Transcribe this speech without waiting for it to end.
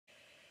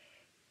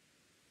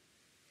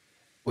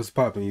What's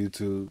poppin',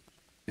 YouTube?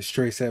 It's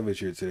Trey Savage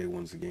here today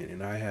once again,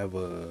 and I have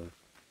a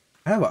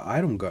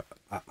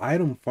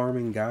item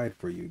farming guide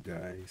for you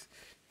guys.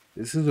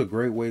 This is a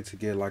great way to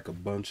get like a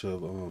bunch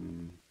of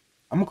I'm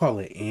gonna call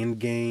it end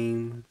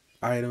game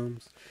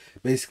items.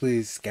 Basically,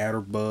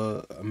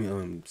 scatterbang,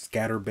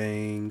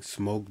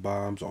 smoke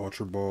bombs,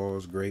 ultra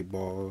balls, great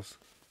balls,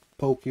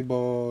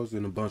 pokeballs,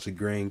 and a bunch of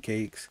grain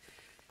cakes.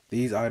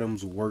 These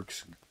items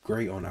works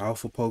great on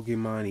alpha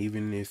Pokemon,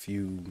 even if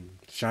you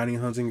shiny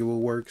hunting it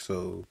will work.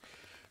 So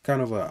kind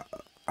of a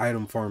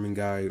item farming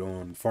guide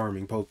on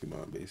farming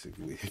Pokemon,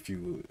 basically, if you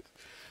would.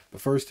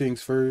 But first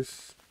things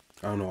first,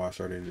 I don't know why I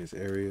started in this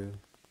area.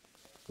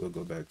 We'll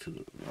go back to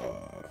the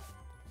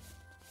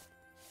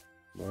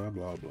blah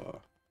blah blah.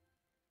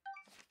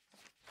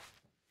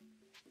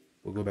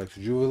 We'll go back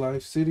to Jewel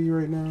Life City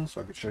right now,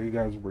 so I can show you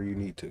guys where you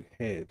need to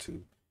head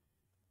to.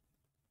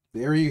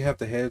 The area you have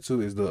to head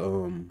to is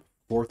the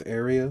fourth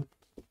area,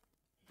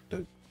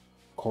 the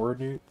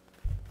coordinate.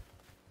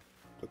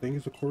 I think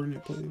it's a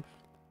coordinate place.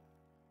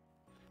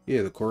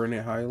 Yeah, the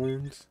coordinate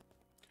Highlands.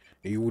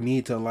 And you will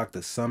need to unlock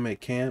the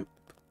summit camp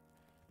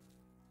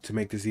to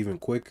make this even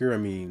quicker. I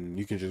mean,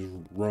 you can just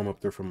roam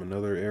up there from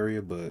another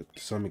area, but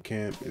summit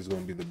camp is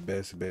going to be the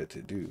best bet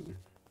to do.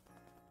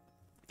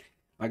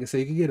 Like I said,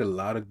 you can get a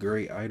lot of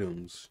great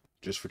items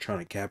just for trying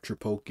to capture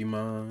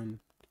Pokemon.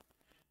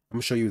 I'm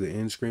gonna show you the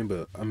end screen,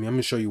 but I mean, I'm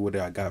gonna show you what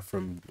I got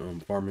from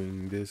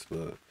farming this.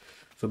 But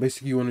so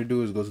basically, you want to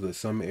do is go to the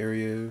summit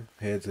area,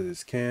 head to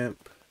this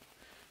camp.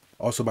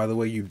 Also, by the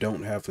way, you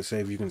don't have to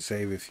save. You can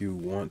save if you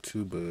want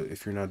to, but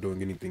if you're not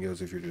doing anything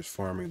else, if you're just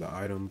farming the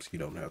items, you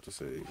don't have to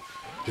save.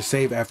 Just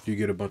save after you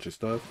get a bunch of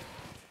stuff.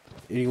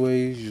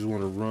 Anyways, you just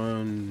want to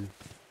run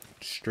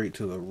straight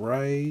to the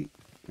right,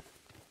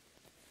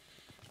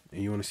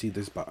 and you want to see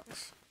this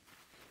box.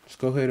 Just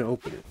go ahead and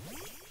open it.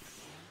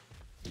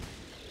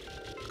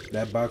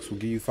 That box will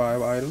give you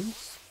 5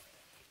 items.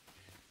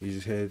 You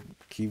just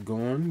keep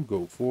going,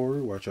 go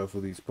forward. Watch out for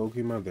these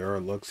Pokemon. There are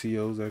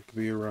Luxios that could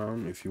be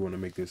around. If you want to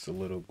make this a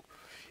little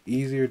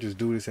easier, just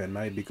do this at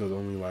night because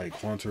only like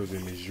Haunters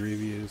and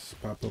Misdreavious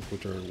pop up,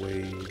 which are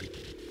way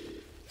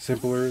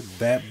simpler.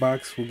 That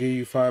box will give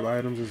you 5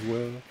 items as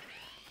well.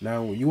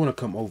 Now you want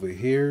to come over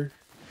here.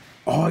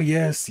 Oh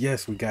yes,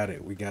 yes, we got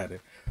it. We got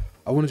it.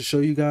 I wanted to show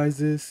you guys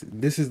this.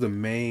 This is the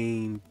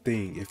main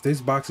thing. If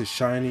this box is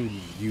shining,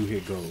 you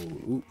hit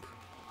gold. Oop.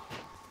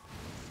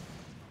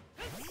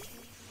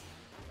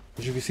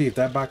 As you can see, if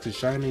that box is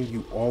shining,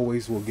 you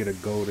always will get a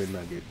golden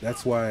nugget.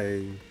 That's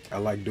why I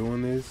like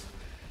doing this.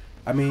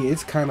 I mean,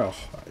 it's kind of,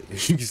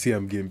 you can see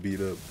I'm getting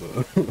beat up,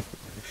 but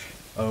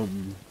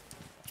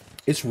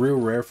it's real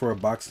rare for a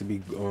box to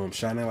be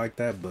shining like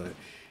that. But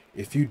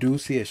if you do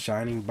see a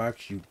shining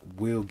box, you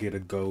will get a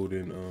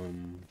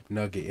golden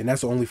nugget, and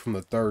that's only from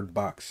the 3rd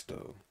box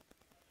though.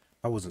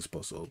 I wasn't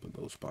supposed to open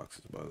those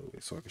boxes, by the way,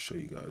 so I can show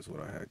you guys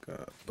what I had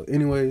got. But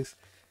anyways,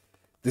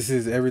 this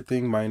is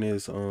everything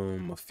minus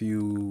a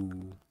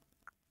few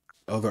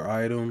other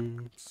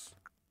items.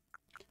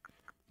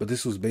 But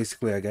this was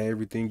basically, I got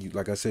everything.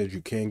 Like I said,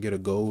 you can get a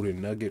golden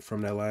nugget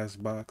from that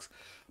last box.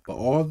 But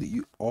all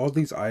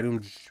these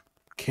items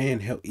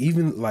can help.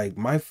 Even like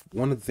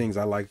one of the things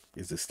I like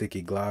is the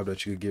sticky glob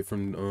that you could get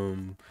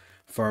from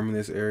farming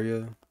this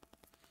area,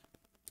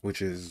 which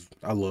is,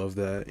 I love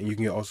that. And you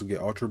can also get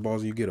ultra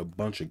balls. You get a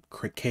bunch of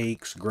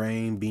cakes,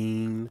 grain,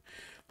 bean,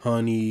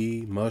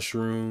 honey,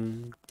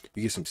 mushroom.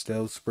 You get some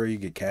stealth spray. You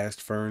get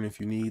cast fern if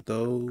you need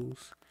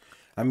those.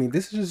 I mean,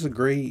 this is just a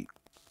great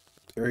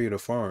area to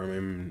farm.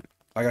 And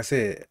like I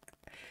said,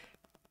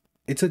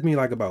 it took me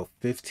like about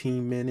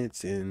 15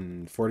 minutes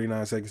and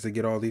 49 seconds to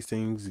get all these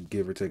things,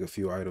 give or take a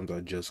few items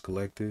I just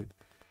collected.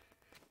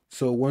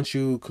 So once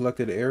you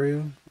collected the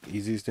area,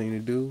 easiest thing to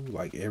do,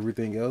 like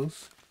everything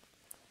else,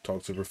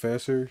 talk to the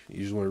professor.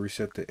 You just want to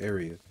reset the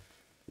area.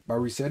 By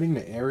resetting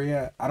the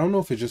area, I don't know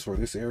if it's just for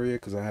this area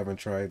because I haven't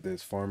tried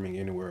this farming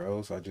anywhere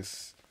else. I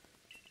just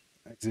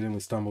accidentally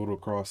stumbled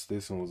across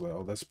this and was like,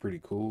 oh, that's pretty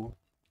cool.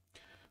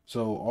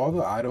 So all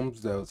the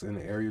items that was in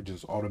the area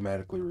just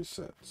automatically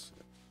resets.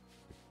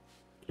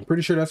 I'm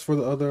pretty sure that's for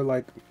the other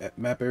like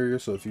map area.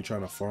 So if you're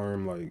trying to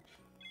farm like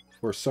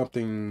for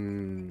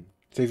something,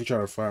 say if you're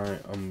trying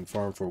to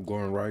farm for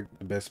glowing rock,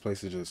 the best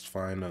place is just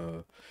find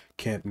a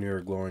camp near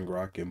a glowing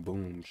rock and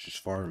boom, just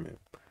farm it.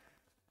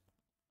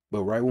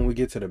 But right when we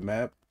get to the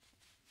map,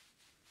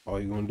 all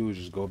you're gonna do is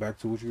just go back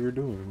to what you were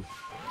doing.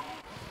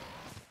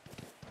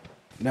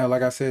 Now,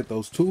 like I said,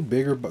 those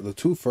the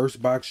 2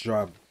 first box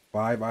drop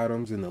 5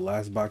 items and the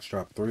last box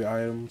drop 3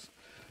 items.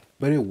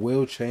 But it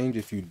will change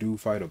if you do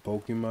fight a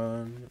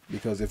Pokemon.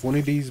 Because if one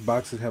of these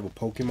boxes have a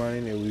Pokemon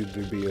in it, will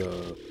either be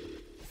a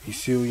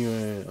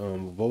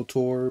Hisuian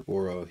Voltorb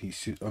or a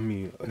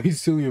Hisuian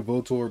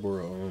Voltorb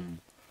or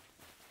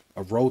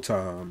a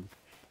Rotom.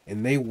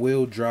 And they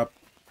will drop,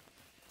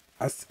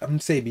 I'm gonna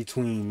say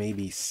between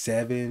maybe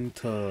 7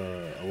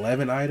 to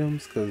 11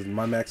 items. Because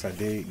my max I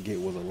did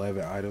get was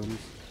 11 items.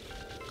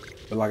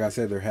 But like I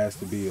said, there has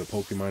to be a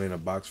Pokemon in a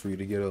box for you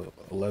to get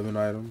 11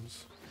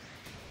 items.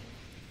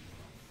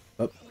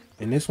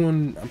 In this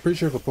one, I'm pretty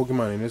sure if a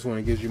Pokemon in this one,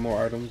 it gives you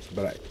more items,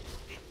 but I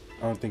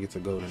don't think it's a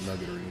golden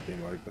nugget or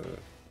anything like that.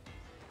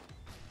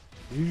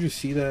 Did you just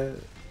see that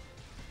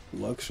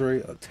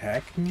Luxray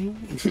attack me?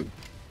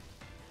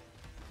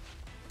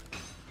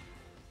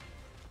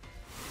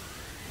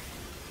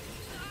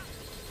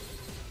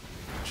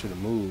 Should have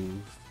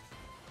moved.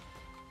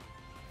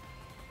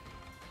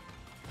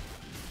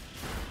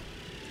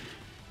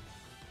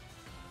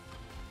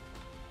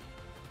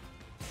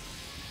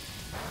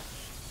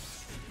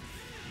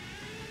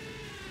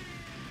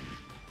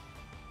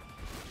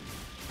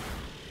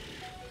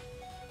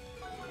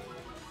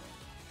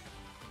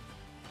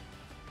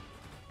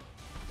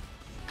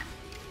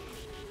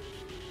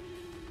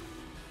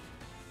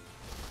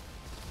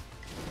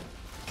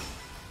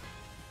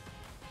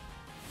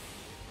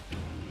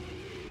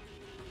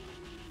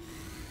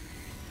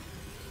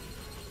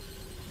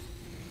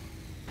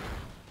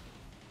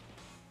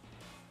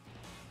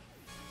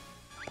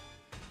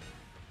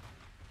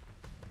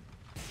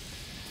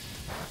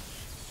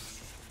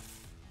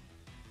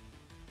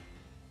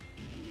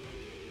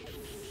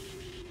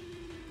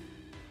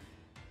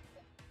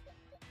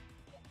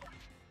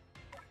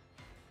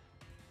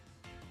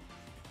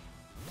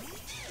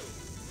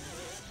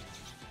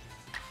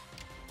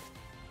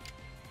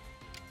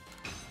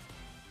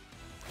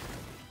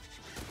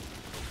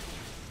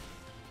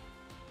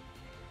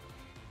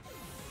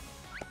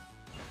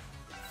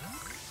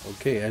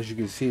 Okay, as you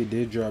can see, it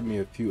did drop me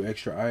a few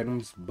extra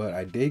items, but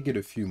I did get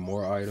a few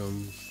more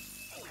items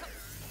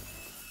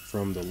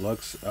from the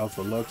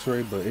Alpha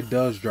Luxray, but it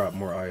does drop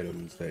more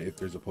items that if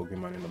there's a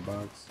Pokemon in the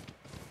box.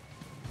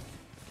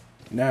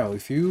 Now,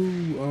 if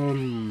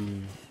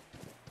you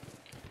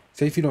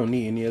say if you don't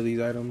need any of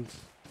these items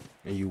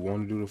and you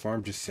want to do the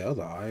farm, just sell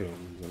the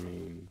items. I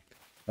mean,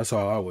 that's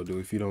all I would do.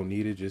 If you don't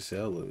need it, just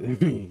sell it.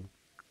 I mean,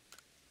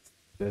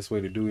 best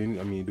way to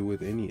do do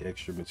with any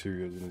extra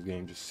materials in this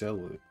game, just sell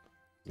it.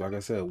 Like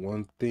I said,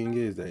 one thing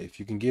is that if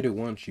you can get it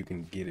once, you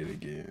can get it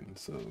again.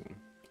 So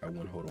I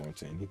wouldn't hold on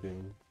to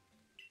anything.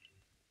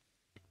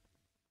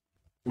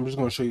 I'm just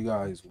going to show you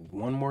guys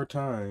one more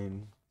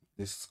time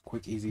this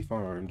quick, easy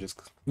farm.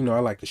 Just, I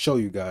like to show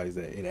you guys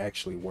that it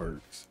actually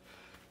works.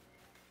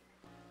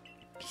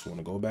 Just want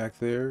to go back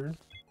there.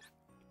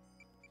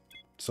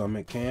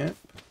 Summit camp.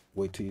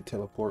 Wait till you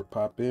teleport,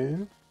 pop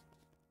in.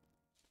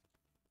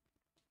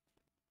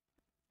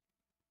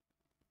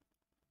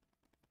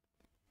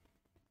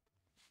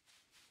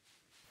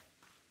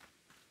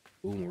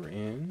 Boom, we're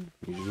in.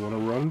 You just want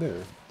to run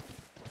there.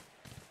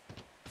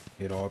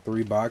 Hit all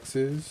 3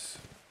 boxes.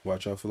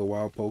 Watch out for the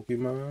wild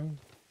Pokemon.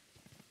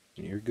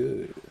 And you're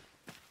good.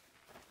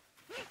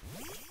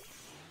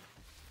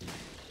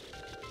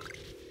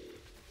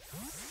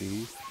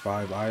 See,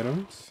 5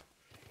 items.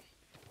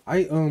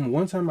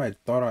 One time I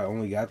thought I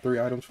only got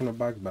 3 items from the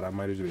box, but I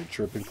might have been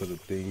tripping because the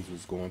things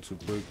was going too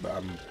quick. But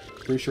I'm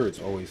pretty sure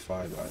it's always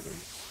 5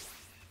 items.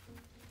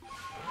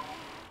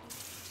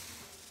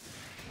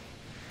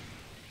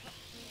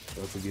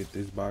 Don't forget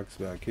this box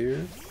back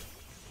here.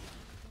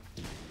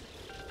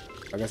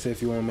 Like I said,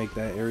 if you want to make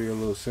that area a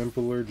little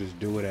simpler, just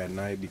do it at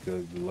night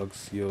because the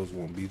Luxeos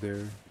won't be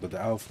there. But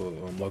the Alpha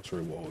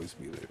Luxray will always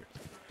be there.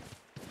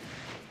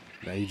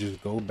 Now you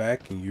just go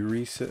back and you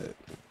reset.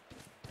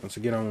 Once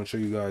again, I want to show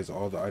you guys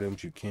all the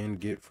items you can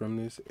get from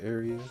this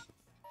area.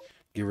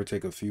 Give or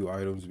take a few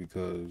items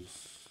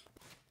because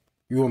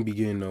you won't be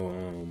getting no,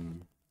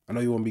 I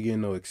know you won't be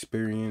getting no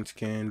experience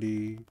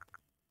candy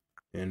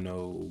and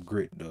no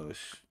grit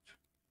dust.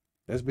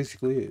 That's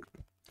basically it.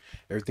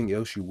 Everything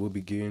else you will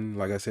be getting,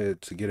 like I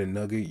said, to get a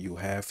nugget, you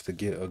have to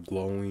get a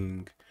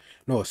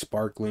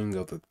sparkling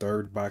of the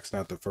 3rd box,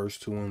 not the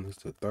first 2 ones,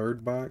 the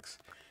 3rd box.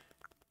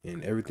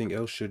 And everything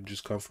else should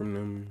just come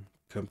from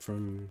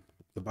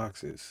the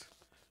boxes.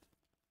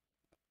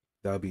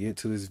 That'll be it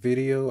to this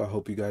video. I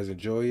hope you guys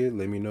enjoy it.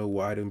 Let me know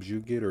what items you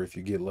get, or if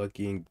you get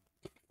lucky and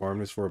farm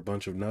this for a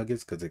bunch of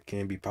nuggets, because it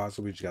can be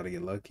possible. You just gotta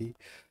get lucky.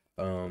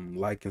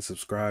 Like and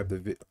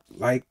subscribe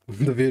like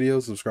the video,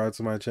 subscribe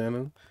to my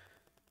channel.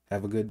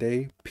 Have a good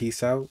day.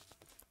 Peace out.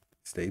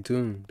 Stay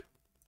tuned.